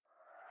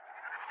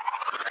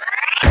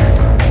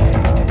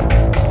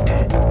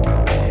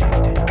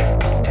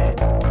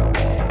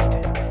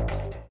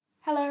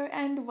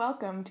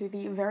welcome to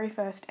the very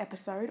first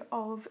episode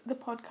of the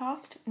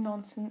podcast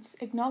Nonsense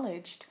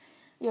Acknowledged.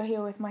 You're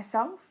here with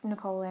myself,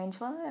 Nicole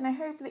Angela, and I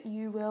hope that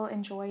you will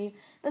enjoy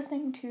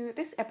listening to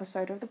this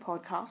episode of the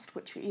podcast,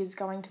 which is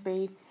going to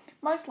be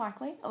most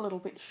likely a little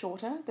bit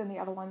shorter than the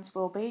other ones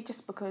will be,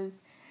 just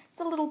because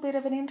it's a little bit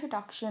of an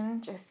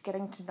introduction, just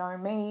getting to know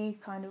me,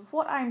 kind of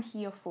what I'm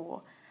here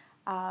for.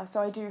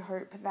 So I do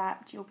hope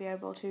that you'll be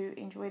able to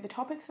enjoy the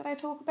topics that I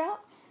talk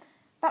about.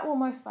 That will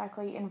most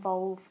likely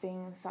involve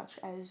things such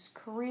as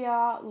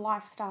career,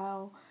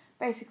 lifestyle,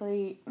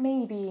 basically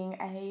me being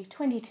a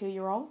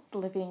 22-year-old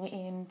living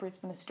in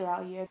Brisbane,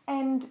 Australia,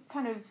 and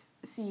kind of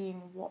seeing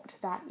what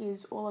that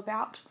is all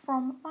about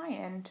from my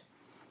end.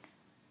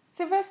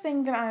 So first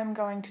thing that I'm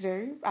going to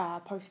do,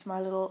 post my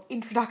little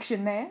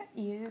introduction there,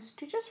 is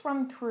to just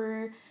run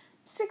through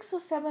 6 or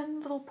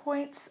 7 little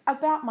points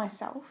about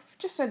myself,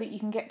 just so that you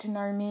can get to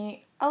know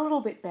me a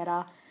little bit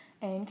better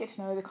and get to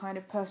know the kind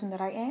of person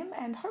that I am,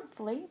 and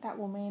hopefully that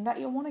will mean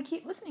that you'll want to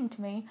keep listening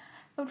to me.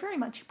 I would very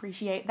much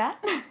appreciate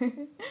that.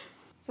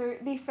 So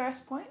the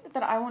first point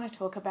that I want to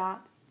talk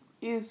about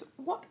is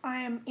what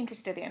I am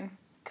interested in.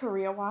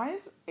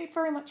 Career-wise, it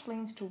very much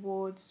leans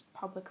towards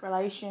public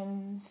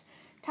relations,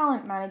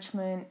 talent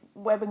management,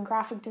 web and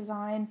graphic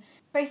design,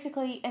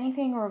 basically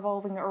anything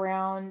revolving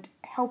around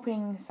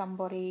helping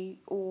somebody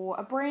or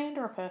a brand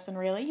or a person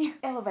really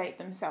elevate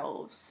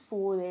themselves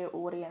for their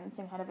audience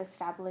and kind of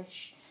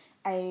establish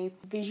a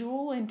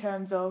visual in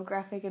terms of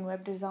graphic and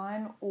web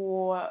design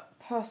or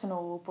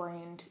personal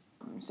brand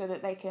so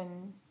that they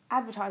can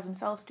advertise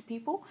themselves to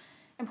people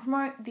and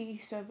promote the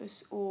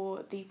service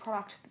or the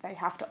product that they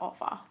have to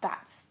offer.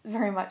 That's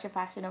very much a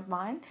passion of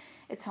mine.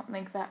 It's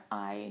something that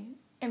I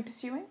am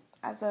pursuing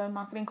as a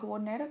marketing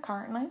coordinator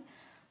currently,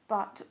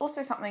 but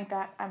also something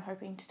that I'm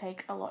hoping to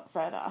take a lot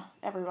further.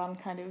 Everyone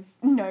kind of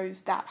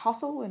knows that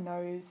hustle and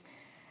knows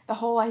the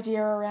whole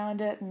idea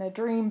around it and the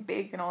dream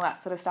big and all that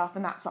sort of stuff,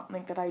 and that's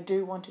something that I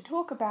do want to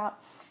talk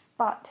about,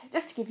 but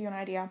just to give you an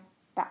idea,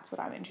 that's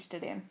what I'm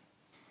interested in.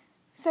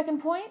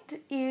 Second point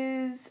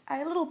is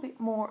a little bit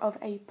more of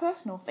a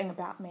personal thing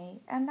about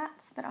me, and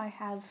that's that I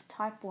have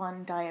type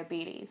 1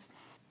 diabetes.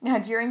 Now,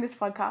 during this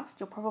podcast,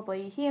 you'll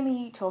probably hear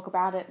me talk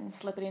about it and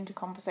slip it into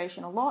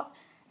conversation a lot.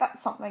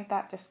 That's something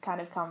that just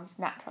kind of comes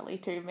naturally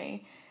to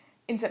me.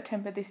 In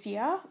September this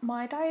year,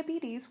 my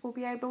diabetes will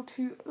be able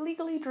to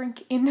legally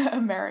drink in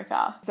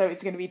America. So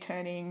it's going to be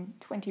turning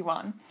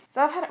 21.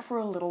 So I've had it for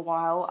a little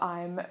while.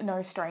 I'm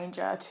no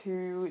stranger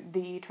to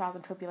the trials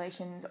and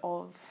tribulations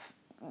of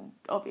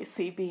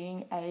obviously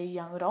being a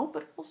young adult,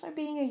 but also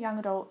being a young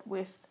adult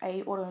with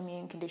a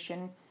autoimmune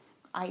condition,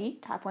 i.e.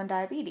 type 1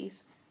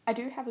 diabetes. I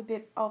do have a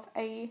bit of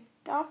a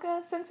darker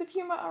sense of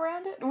humour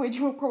around it, which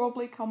will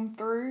probably come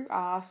through,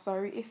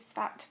 so if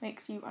that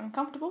makes you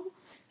uncomfortable,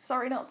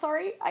 sorry not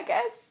sorry, I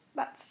guess.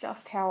 That's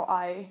just how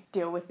I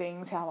deal with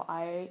things, how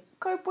I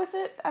cope with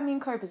it. I mean,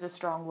 cope is a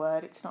strong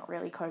word, it's not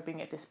really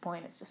coping at this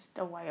point, it's just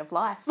a way of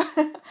life.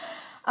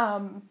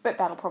 But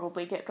that'll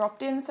probably get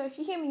dropped in, so if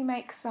you hear me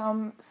make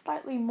some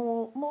slightly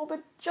more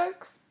morbid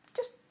jokes,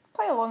 just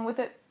play along with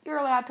it. You're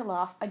allowed to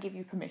laugh, I give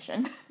you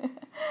permission.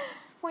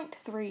 Point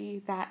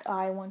 3 that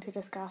I want to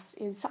discuss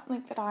is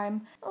something that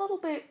I'm a little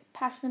bit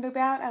passionate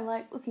about. I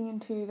like looking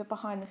into the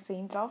behind the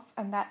scenes of,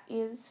 and that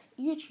is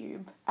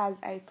YouTube as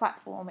a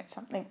platform. It's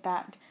something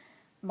that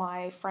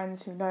my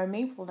friends who know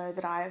me will know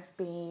that I've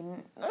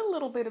been a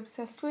little bit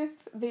obsessed with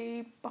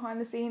the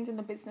behind the scenes and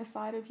the business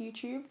side of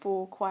YouTube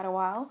for quite a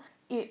while.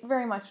 It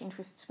very much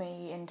interests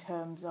me in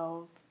terms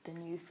of the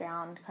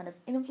newfound kind of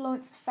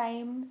influence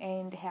fame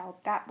and how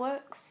that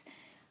works.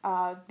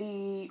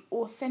 The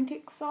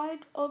authentic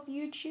side of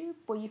YouTube,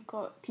 where you've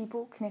got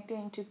people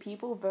connecting to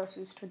people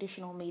versus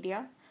traditional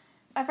media.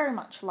 I very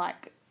much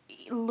like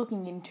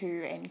looking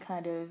into and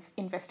kind of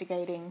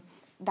investigating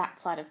that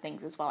side of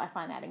things as well. I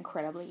find that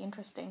incredibly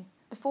interesting.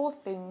 The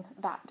fourth thing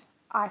that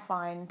I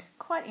find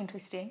quite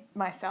interesting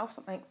myself,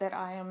 something that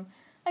I am,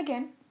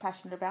 again,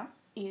 passionate about,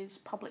 is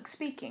public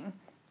speaking.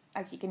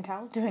 As you can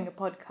tell, doing a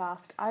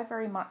podcast, I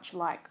very much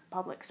like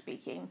public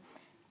speaking.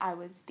 I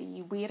was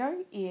the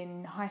weirdo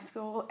in high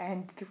school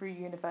and through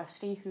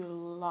university who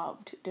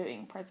loved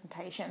doing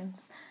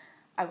presentations.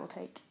 I will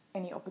take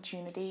any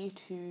opportunity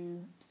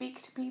to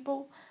speak to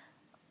people.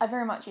 I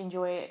very much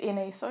enjoy it in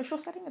a social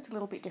setting. It's a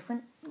little bit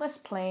different, less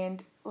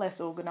planned,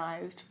 less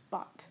organised,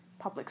 but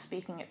public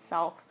speaking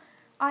itself,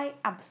 I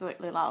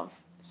absolutely love.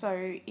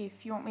 So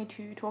if you want me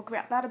to talk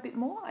about that a bit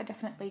more, I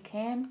definitely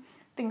can.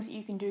 Things that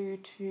you can do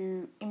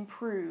to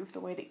improve the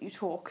way that you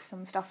talk,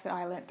 some stuff that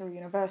I learnt through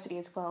university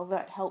as well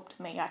that helped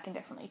me, I can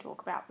definitely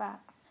talk about that.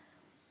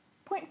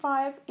 Point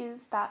 5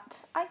 is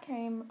that I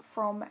came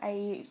from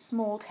a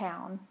small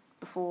town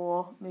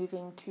before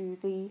moving to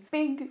the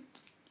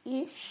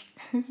big-ish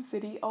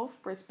city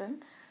of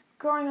Brisbane.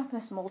 Growing up in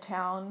a small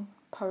town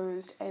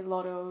posed a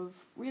lot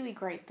of really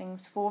great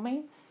things for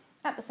me.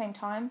 At the same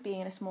time,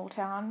 being in a small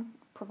town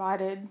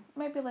provided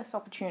maybe less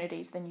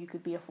opportunities than you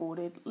could be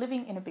afforded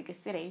living in a bigger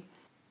city.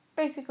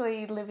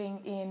 Basically,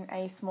 living in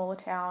a smaller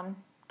town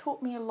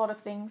taught me a lot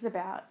of things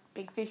about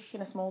big fish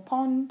in a small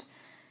pond,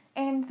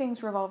 And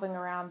things revolving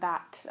around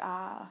that,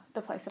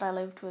 the place that I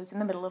lived was in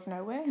the middle of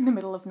nowhere, in the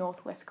middle of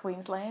northwest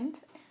Queensland,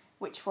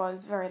 which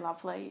was very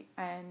lovely,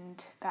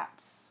 and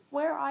that's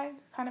where I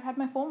kind of had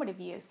my formative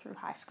years through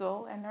high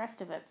school and the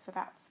rest of it. So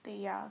that's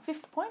the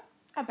fifth point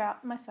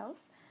about myself.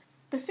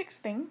 The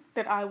sixth thing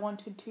that I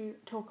wanted to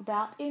talk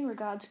about in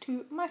regards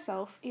to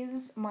myself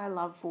is my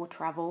love for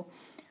travel.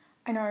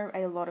 I know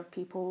a lot of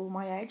people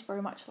my age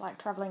very much like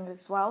travelling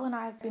as well, and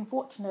I've been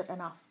fortunate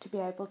enough to be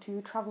able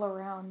to travel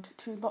around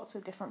to lots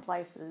of different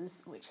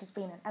places, which has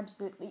been an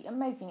absolutely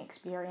amazing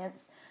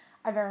experience.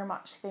 I very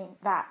much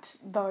think that,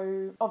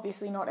 though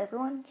obviously not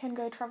everyone can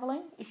go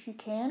travelling, if you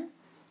can,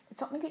 it's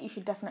something that you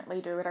should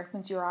definitely do. It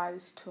opens your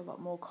eyes to a lot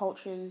more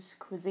cultures,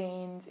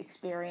 cuisines,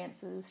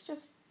 experiences,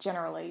 just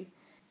generally.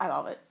 I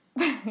love it.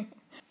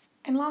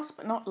 And last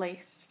but not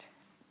least,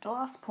 the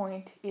last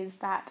point is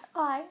that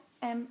I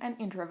am an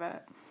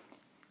introvert.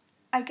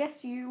 I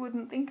guess you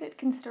wouldn't think it,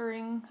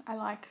 considering I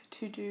like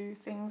to do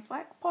things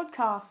like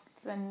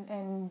podcasts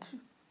and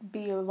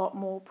be a lot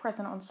more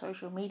present on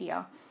social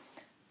media.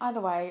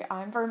 Either way,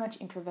 I'm very much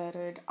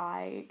introverted.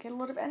 I get a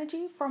lot of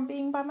energy from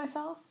being by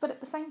myself, but at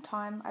the same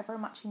time, I very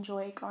much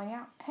enjoy going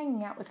out,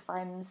 hanging out with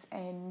friends,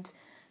 and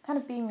kind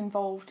of being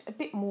involved a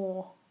bit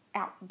more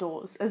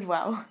outdoors as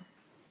well.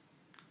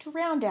 To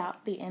round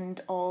out the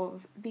end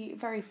of the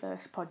very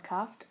first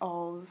podcast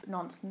of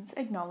Nonsense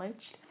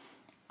Acknowledged,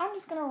 I'm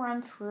just going to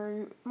run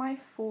through my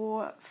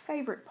 4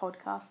 favourite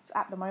podcasts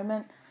at the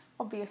moment.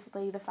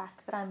 Obviously, the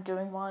fact that I'm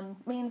doing one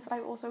means that I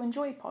also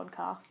enjoy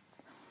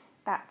podcasts.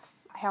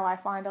 That's how I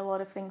find a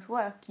lot of things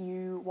work.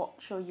 You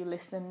watch or you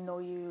listen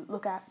or you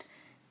look at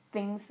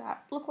things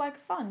that look like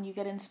fun. You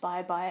get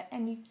inspired by it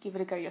and you give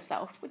it a go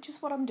yourself, which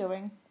is what I'm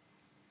doing.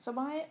 So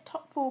my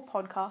top 4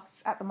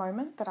 podcasts at the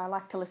moment that I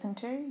like to listen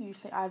to,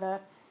 usually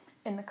either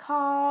in the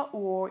car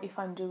or if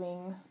I'm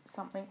doing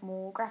something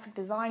more graphic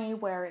designy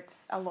where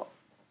it's a lot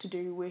to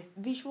do with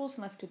visuals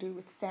and less to do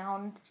with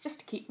sound,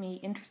 just to keep me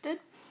interested,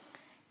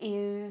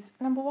 is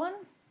number 1.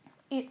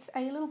 It's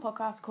a little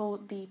podcast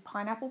called The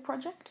Pineapple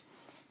Project.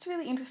 It's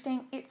really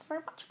interesting. It's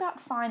very much about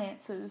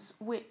finances,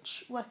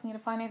 which, working at a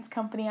finance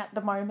company at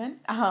the moment,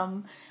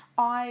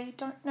 I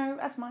don't know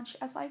as much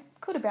as I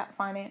could about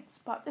finance,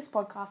 but this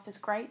podcast is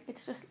great.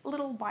 It's just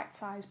little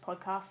bite-sized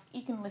podcasts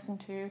you can listen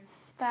to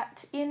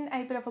that, in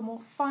a bit of a more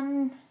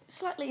fun,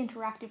 slightly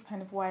interactive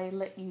kind of way,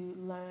 let you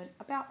learn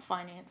about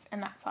finance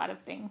and that side of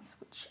things,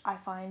 which I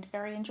find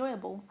very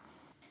enjoyable.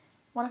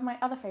 One of my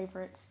other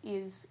favourites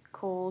is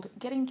called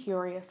Getting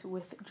Curious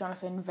with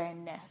Jonathan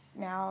Van Ness.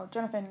 Now,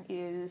 Jonathan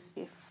is,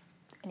 if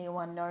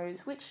anyone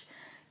knows, which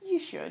you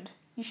should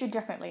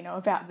definitely know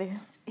about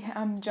this.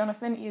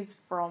 Jonathan is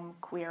from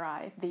Queer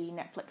Eye, the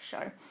Netflix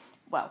show.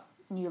 Well,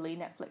 newly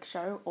Netflix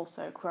show,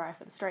 also Queer Eye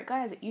for the Straight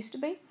Guy, as it used to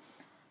be.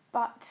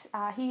 But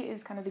he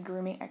is kind of the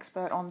grooming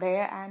expert on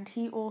there, and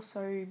he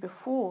also,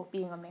 before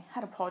being on there,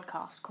 had a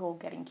podcast called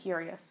Getting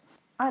Curious.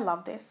 I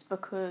love this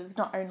because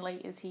not only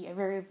is he a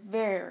very,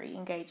 very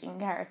engaging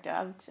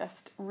character,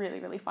 just really,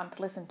 really fun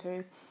to listen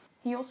to,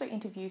 he also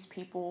interviews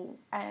people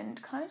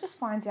and kind of just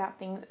finds out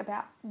things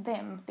about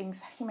them, things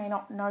he may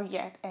not know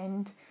yet,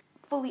 and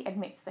fully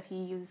admits that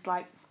he is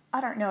like, I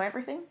don't know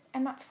everything,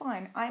 and that's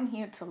fine. I'm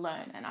here to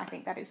learn, and I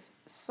think that is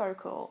so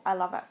cool. I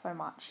love that so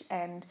much,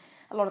 and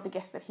a lot of the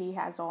guests that he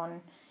has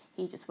on,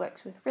 he just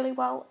works with really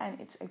well,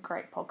 and it's a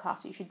great podcast,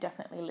 so you should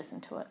definitely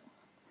listen to it.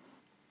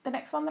 The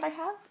next one that I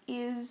have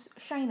is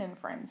Shane and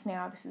Friends.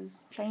 Now, this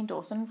is Shane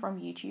Dawson from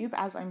YouTube,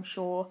 as I'm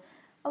sure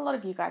a lot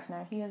of you guys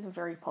know. He is a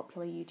very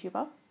popular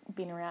YouTuber,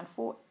 been around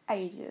for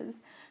ages,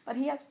 but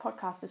he has a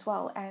podcast as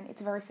well, and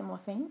it's a very similar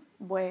thing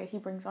where he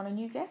brings on a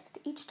new guest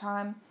each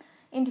time,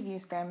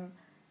 interviews them,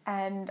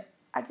 and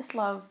I just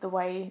love the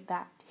way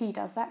that he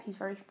does that. He's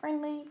very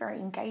friendly, very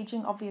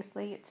engaging.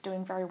 Obviously, it's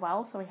doing very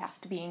well, so he has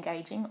to be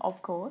engaging,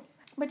 of course.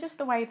 But just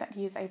the way that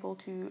he is able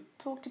to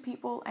talk to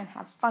people and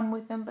have fun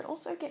with them, but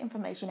also get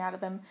information out of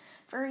them.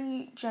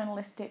 Very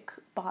journalistic,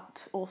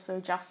 but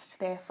also just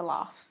there for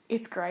laughs.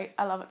 It's great.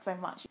 I love it so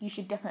much. You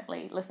should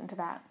definitely listen to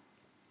that.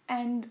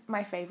 And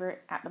my favourite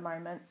at the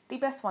moment, the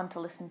best one to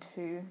listen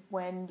to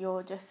when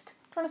you're just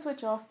trying to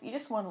switch off, you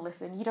just want to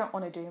listen, you don't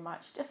want to do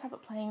much, just have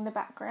it playing in the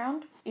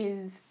background,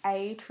 is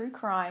a true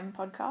crime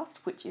podcast,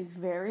 which is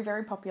very,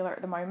 very popular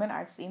at the moment.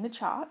 I've seen the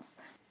charts,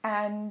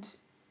 and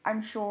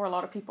I'm sure a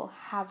lot of people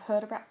have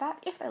heard about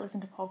that if they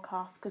listen to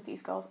podcasts, because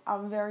these girls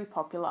are very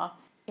popular.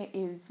 It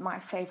is my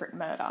favourite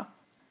murder.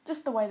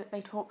 Just the way that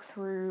they talk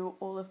through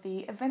all of the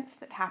events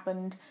that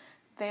happened.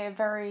 They're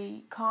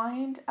very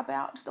kind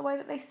about the way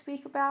that they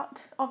speak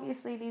about,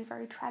 obviously, these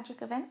very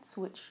tragic events,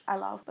 which I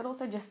love, but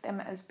also just them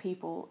as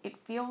people. It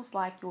feels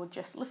like you're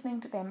just listening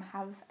to them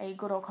have a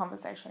good old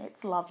conversation.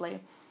 It's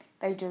lovely.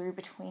 They do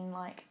between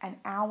like an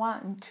hour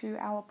and 2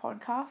 hour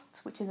podcasts,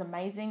 which is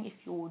amazing if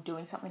you're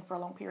doing something for a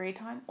long period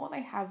of time, or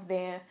they have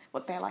their,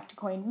 what they like to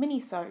coin,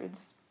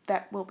 mini-sodes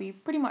that will be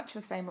pretty much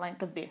the same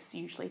length of this,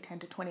 usually 10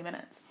 to 20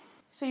 minutes.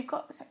 So you've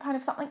got kind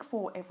of something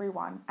for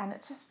everyone, and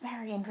it's just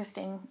very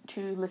interesting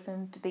to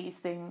listen to these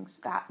things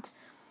that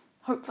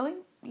hopefully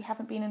you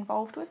haven't been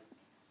involved with.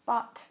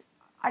 But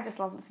I just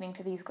love listening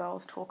to these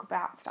girls talk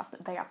about stuff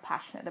that they are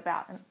passionate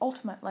about, and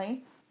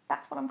ultimately,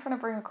 that's what I'm trying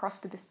to bring across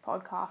to this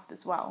podcast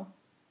as well.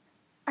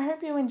 I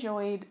hope you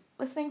enjoyed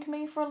listening to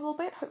me for a little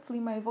bit. Hopefully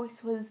my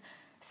voice was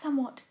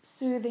somewhat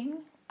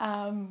soothing,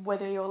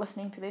 whether you're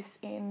listening to this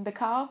in the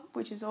car,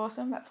 which is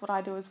awesome, that's what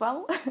I do as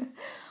well,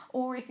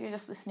 or if you're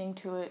just listening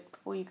to it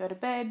before you go to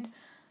bed.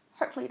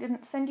 Hopefully it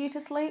didn't send you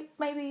to sleep.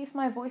 Maybe if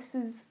my voice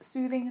is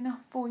soothing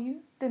enough for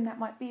you, then that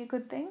might be a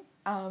good thing.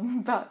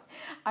 But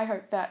I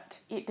hope that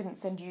it didn't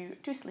send you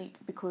to sleep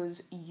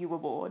because you were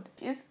bored.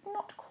 It is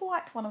not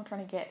quite what I'm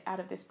trying to get out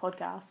of this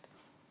podcast.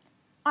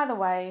 Either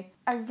way,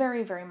 I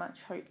very, very much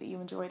hope that you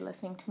enjoyed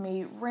listening to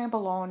me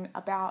ramble on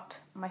about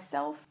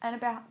myself and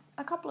about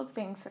a couple of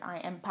things that I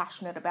am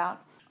passionate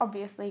about.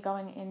 Obviously,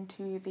 going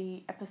into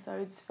the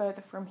episodes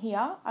further from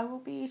here, I will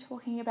be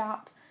talking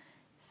about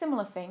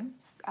similar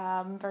things,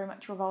 very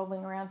much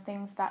revolving around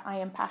things that I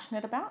am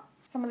passionate about.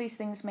 Some of these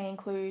things may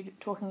include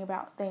talking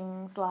about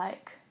things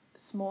like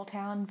small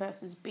town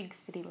versus big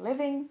city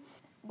living,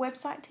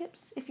 website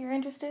tips if you're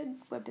interested.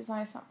 Web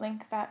design is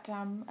something that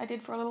I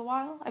did for a little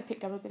while. I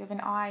picked up a bit of an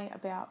eye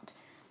about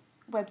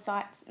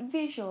websites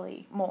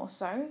visually more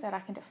so, that I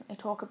can definitely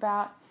talk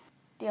about.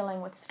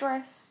 Dealing with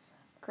stress,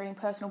 creating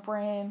personal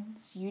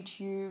brands,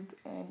 YouTube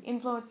and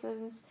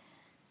influencers,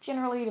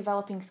 generally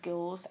developing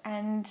skills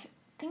and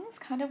things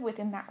kind of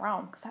within that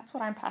realm, because that's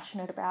what I'm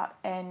passionate about.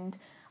 And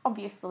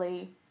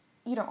obviously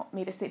you don't want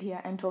me to sit here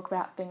and talk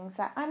about things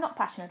that I'm not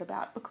passionate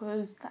about,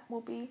 because that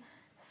will be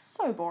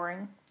so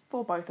boring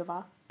for both of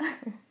us.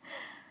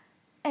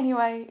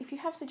 Anyway, if you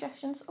have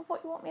suggestions of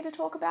what you want me to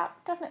talk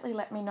about, definitely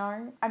let me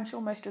know. I'm sure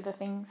most of the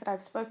things that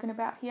I've spoken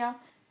about here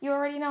you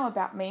already know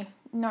about me.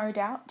 No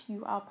doubt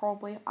you are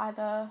probably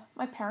either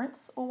my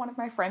parents or one of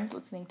my friends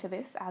listening to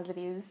this, as it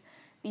is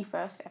the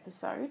first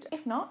episode.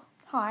 If not,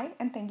 hi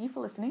and thank you for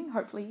listening.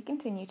 Hopefully you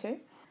continue to.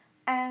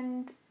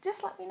 And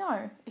just let me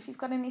know if you've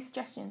got any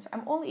suggestions.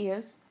 I'm all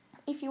ears.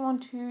 If you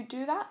want to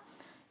do that,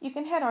 you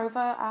can head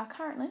over.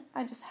 Currently,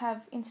 I just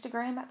have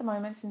Instagram at the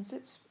moment since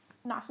it's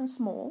nice and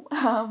small.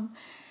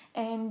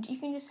 And you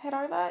can just head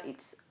over.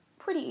 It's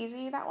pretty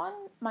easy, that one.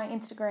 My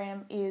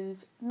Instagram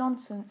is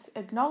Nonsense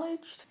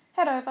Acknowledged.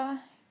 Head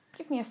over,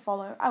 give me a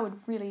follow. I would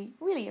really,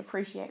 really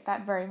appreciate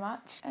that very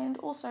much. And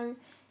also,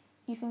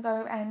 you can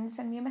go and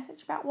send me a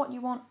message about what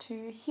you want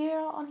to hear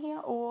on here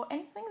or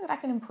anything that I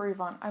can improve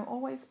on. I'm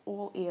always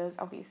all ears.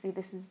 Obviously,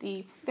 this is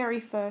the very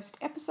first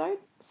episode,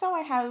 so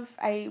I have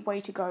a way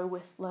to go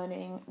with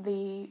learning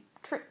the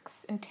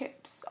tricks and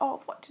tips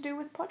of what to do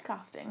with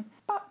podcasting.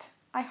 But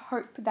I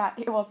hope that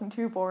it wasn't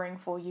too boring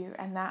for you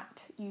and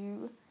that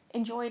you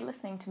enjoyed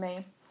listening to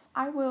me.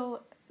 I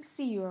will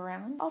see you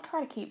around. I'll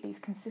try to keep these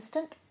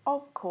consistent,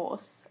 of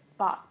course,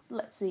 but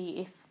let's see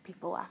if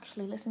people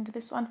actually listen to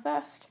this one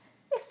first.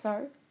 If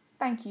so,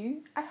 thank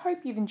you. I hope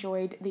you've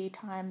enjoyed the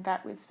time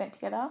that we've spent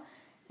together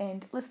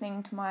and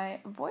listening to my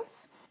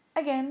voice.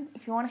 Again,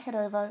 if you want to head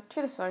over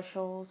to the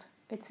socials,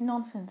 it's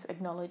Nonsense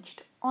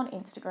Acknowledged on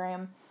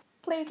Instagram.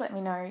 Please let me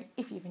know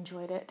if you've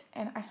enjoyed it,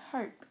 and I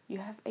hope you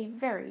have a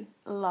very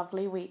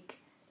lovely week.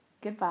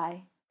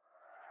 Goodbye.